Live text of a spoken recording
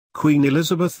Queen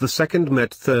Elizabeth II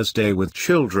met Thursday with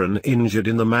children injured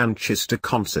in the Manchester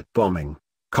concert bombing,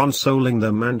 consoling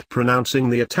them and pronouncing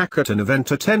the attack at an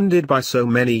event attended by so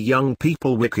many young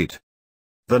people wicked.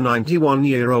 The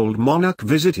 91-year-old monarch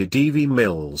visited Evie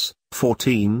Mills,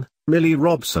 14, Millie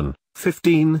Robson,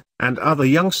 15, and other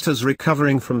youngsters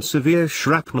recovering from severe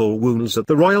shrapnel wounds at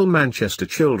the Royal Manchester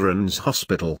Children's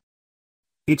Hospital.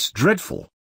 "It's dreadful.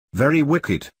 Very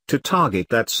wicked, to target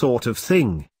that sort of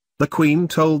thing," the Queen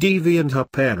told Evie and her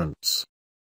parents.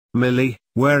 Millie,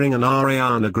 wearing an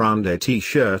Ariana Grande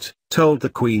t-shirt, told the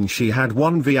Queen she had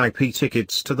won VIP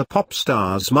tickets to the pop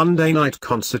star's Monday night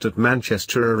concert at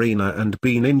Manchester Arena and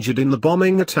been injured in the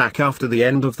bombing attack after the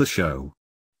end of the show.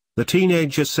 The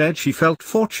teenager said she felt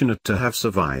fortunate to have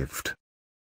survived.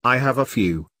 "I have a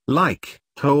few,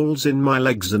 holes in my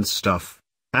legs and stuff,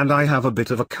 and I have a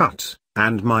bit of a cut,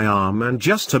 and my arm and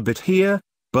just a bit here,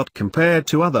 but compared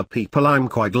to other people I'm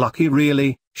quite lucky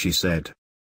really," she said.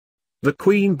 The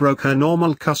Queen broke her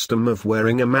normal custom of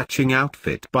wearing a matching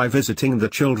outfit by visiting the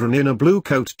children in a blue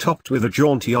coat topped with a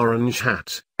jaunty orange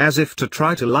hat, as if to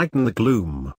try to lighten the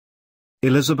gloom.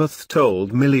 Elizabeth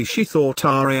told Millie she thought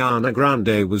Ariana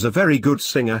Grande was a very good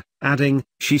singer, adding,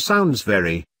 "She sounds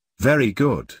very, very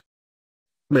good."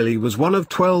 Millie was one of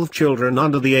 12 children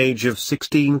under the age of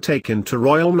 16 taken to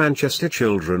Royal Manchester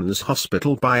Children's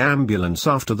Hospital by ambulance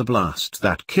after the blast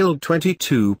that killed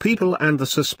 22 people and the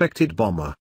suspected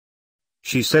bomber.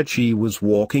 She said she was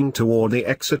walking toward the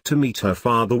exit to meet her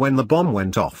father when the bomb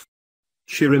went off.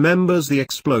 She remembers the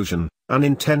explosion, an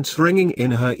intense ringing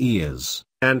in her ears,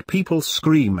 and people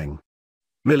screaming.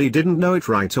 Millie didn't know it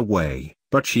right away,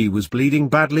 but she was bleeding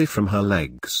badly from her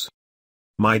legs.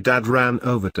 "My dad ran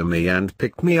over to me and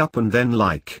picked me up and then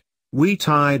we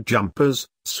tied jumpers,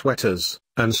 sweaters,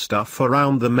 and stuff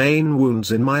around the main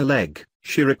wounds in my leg,"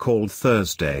 she recalled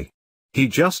Thursday. "He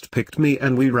just picked me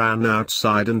and we ran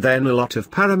outside and then a lot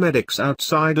of paramedics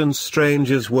outside and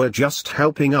strangers were just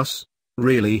helping us,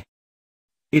 really.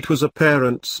 It was a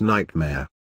parent's nightmare."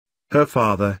 Her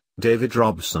father, David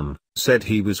Robson, said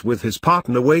he was with his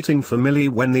partner waiting for Millie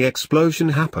when the explosion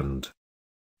happened.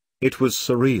 "It was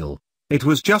surreal. It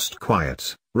was just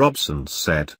quiet," Robson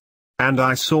said. "And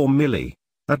I saw Millie,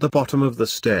 at the bottom of the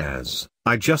stairs.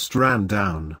 I just ran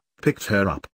down, picked her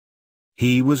up."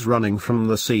 He was running from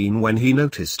the scene when he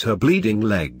noticed her bleeding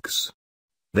legs.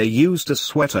 They used a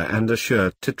sweater and a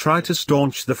shirt to try to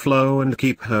staunch the flow and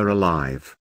keep her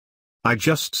alive. "I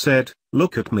just said,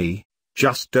 'Look at me,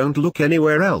 just don't look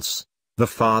anywhere else,'" the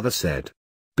father said.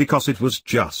 "Because it was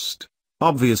just,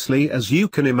 obviously as you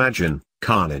can imagine,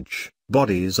 carnage,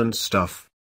 bodies and stuff."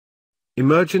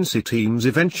 Emergency teams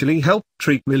eventually helped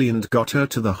treat Millie and got her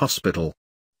to the hospital.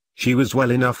 She was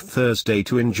well enough Thursday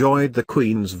to enjoy the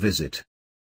Queen's visit.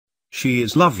 "She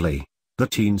is lovely," the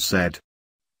teen said.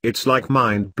 "It's like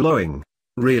mind-blowing,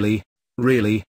 really, really,